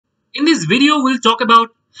In this video, we'll talk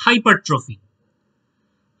about hypertrophy.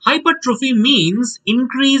 Hypertrophy means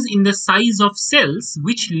increase in the size of cells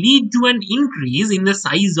which lead to an increase in the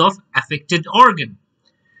size of affected organ.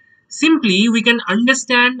 Simply, we can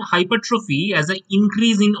understand hypertrophy as an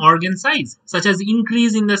increase in organ size, such as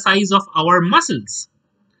increase in the size of our muscles.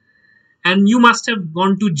 And you must have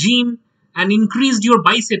gone to gym and increased your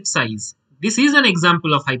bicep size. This is an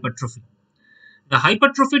example of hypertrophy. The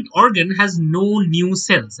hypertrophied organ has no new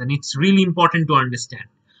cells, and it's really important to understand.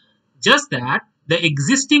 Just that the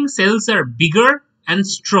existing cells are bigger and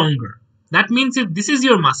stronger. That means if this is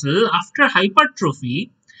your muscle, after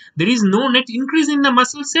hypertrophy, there is no net increase in the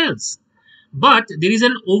muscle cells, but there is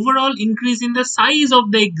an overall increase in the size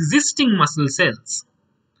of the existing muscle cells.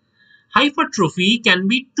 Hypertrophy can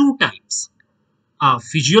be two types, a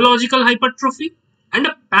physiological hypertrophy and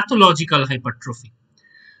a pathological hypertrophy.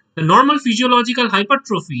 The normal physiological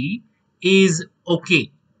hypertrophy is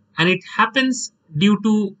okay, and it happens due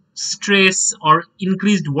to stress or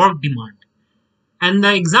increased work demand. And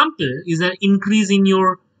the example is an increase in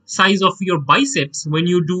your size of your biceps when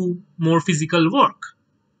you do more physical work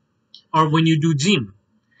or when you do gym.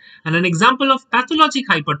 And an example of pathologic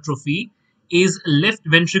hypertrophy is left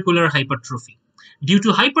ventricular hypertrophy. Due to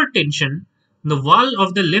hypertension, the wall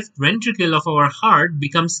of the left ventricle of our heart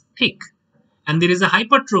becomes thick, and there is a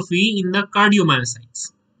hypertrophy in the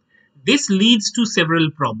cardiomyocytes. This leads to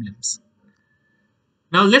several problems.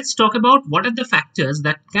 Now let's talk about what are the factors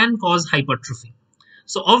that can cause hypertrophy.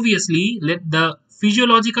 So obviously, the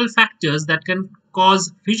physiological factors that can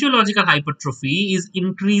cause physiological hypertrophy is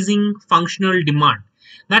increasing functional demand.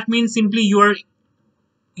 That means simply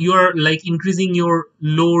you are like increasing your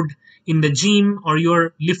load in the gym, or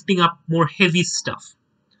you're lifting up more heavy stuff.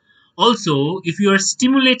 Also, if you are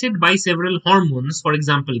stimulated by several hormones, for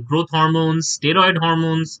example, growth hormones, steroid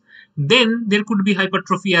hormones, then there could be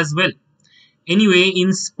hypertrophy as well. Anyway,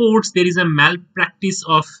 in sports, there is a malpractice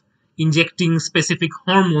of injecting specific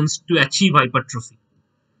hormones to achieve hypertrophy.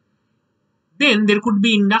 Then there could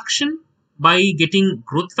be induction by getting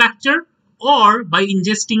growth factor or by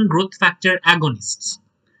ingesting growth factor agonists.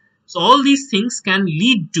 So all these things can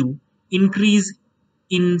lead to increase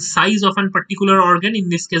in size of a particular organ, in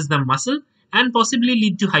this case the muscle, and possibly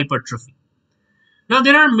lead to hypertrophy. Now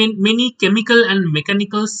there are many chemical and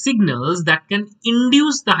mechanical signals that can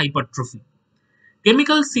induce the hypertrophy.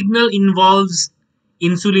 Chemical signal involves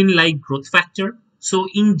insulin-like growth factor. So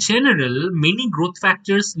in general, many growth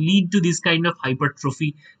factors lead to this kind of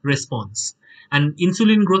hypertrophy response. And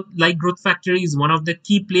insulin-like growth factor is one of the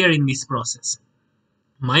key players in this process.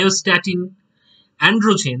 Myostatin,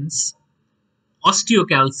 androgens,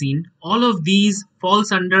 osteocalcin, all of these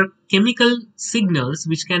falls under chemical signals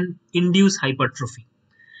which can induce hypertrophy.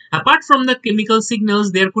 Apart from the chemical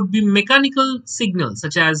signals, there could be mechanical signals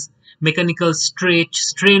such as mechanical stretch,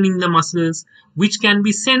 strain in the muscles, which can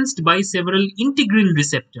be sensed by several integrin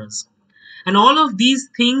receptors. And all of these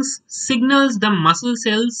things signals the muscle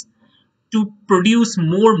cells to produce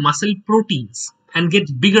more muscle proteins and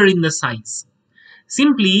get bigger in the size.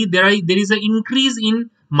 Simply, there is an increase in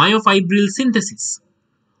myofibril synthesis.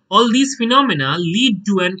 All these phenomena lead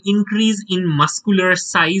to an increase in muscular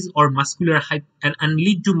size or and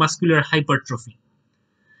lead to muscular hypertrophy.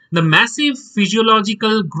 The massive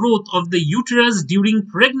physiological growth of the uterus during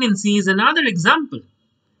pregnancy is another example.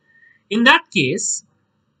 In that case,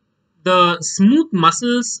 the smooth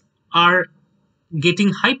muscles are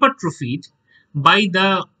getting hypertrophied by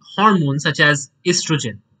the hormones such as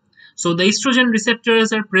estrogen. So the estrogen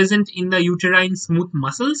receptors are present in the uterine smooth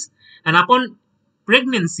muscles, and upon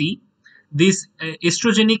pregnancy, this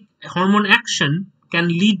estrogenic hormone action can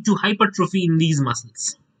lead to hypertrophy in these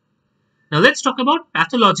muscles. Now let's talk about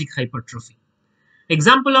pathologic hypertrophy.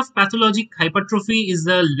 Example of pathologic hypertrophy is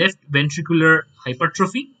the left ventricular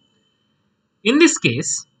hypertrophy. In this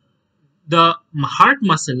case, the heart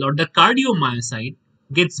muscle or the cardiomyocyte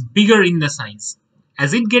gets bigger in the size.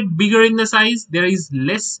 As it gets bigger in the size, there is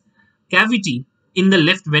less cavity in the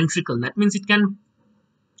left ventricle. That means it can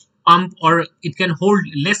pump or it can hold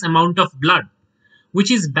less amount of blood,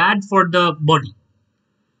 which is bad for the body.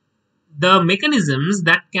 The mechanisms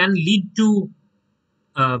that can lead to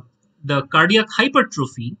the cardiac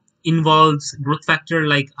hypertrophy involves growth factor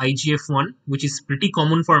like IGF-1, which is pretty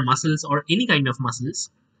common for muscles or any kind of muscles.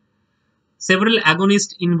 Several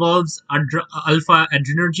agonists involves alpha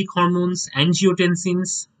adrenergic hormones,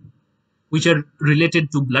 angiotensins, which are related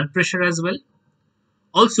to blood pressure as well.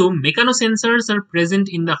 Also, mechanosensors are present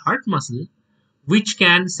in the heart muscle, which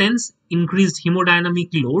can sense increased hemodynamic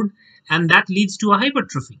load, and that leads to a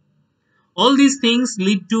hypertrophy. All these things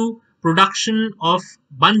lead to production of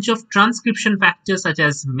bunch of transcription factors such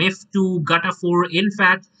as MEF2, GATA4,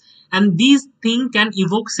 NFAT, and these things can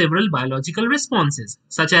evoke several biological responses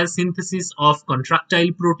such as synthesis of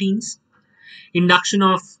contractile proteins, induction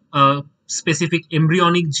of specific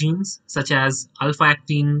embryonic genes such as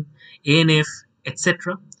alpha-actin, ANF,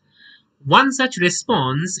 etc. One such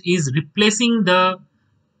response is replacing the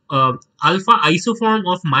alpha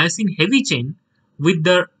isoform of myosin heavy chain with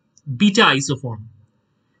the beta isoform.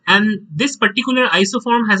 And this particular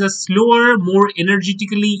isoform has a slower, more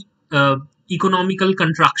energetically economical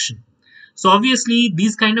contraction. So obviously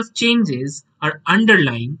these kind of changes are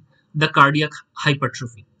underlying the cardiac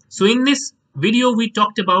hypertrophy. So in this video we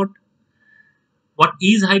talked about what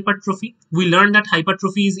is hypertrophy. We learned that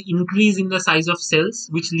hypertrophy is increase in the size of cells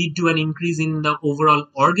which lead to an increase in the overall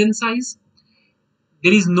organ size.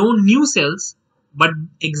 There is no new cells, but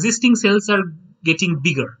existing cells are getting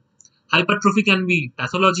bigger. Hypertrophy can be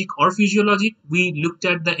pathologic or physiologic. We looked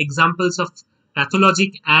at the examples of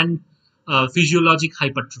pathologic and physiologic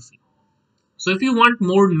hypertrophy. So if you want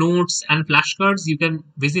more notes and flashcards, you can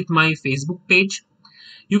visit my Facebook page.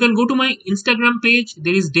 You can go to my Instagram page.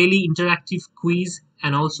 There is daily interactive quiz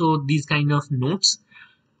and also these kind of notes.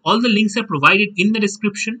 All the links are provided in the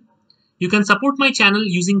description. You can support my channel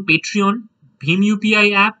using Patreon, Bhim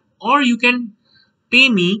UPI app, or you can pay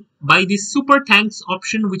me by this super thanks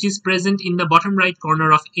option which is present in the bottom right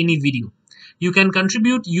corner of any video. You can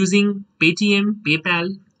contribute using Paytm,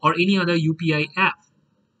 PayPal, or any other UPI app.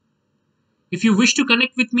 If you wish to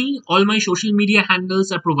connect with me, all my social media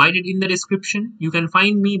handles are provided in the description. You can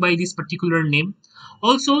find me by this particular name.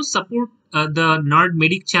 Also support the Nerd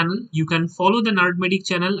Medic channel. You can follow the Nerd Medic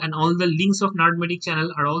channel and all the links of Nerd Medic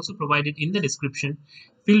channel are also provided in the description.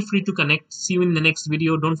 Feel free to connect. See you in the next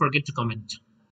video. Don't forget to comment.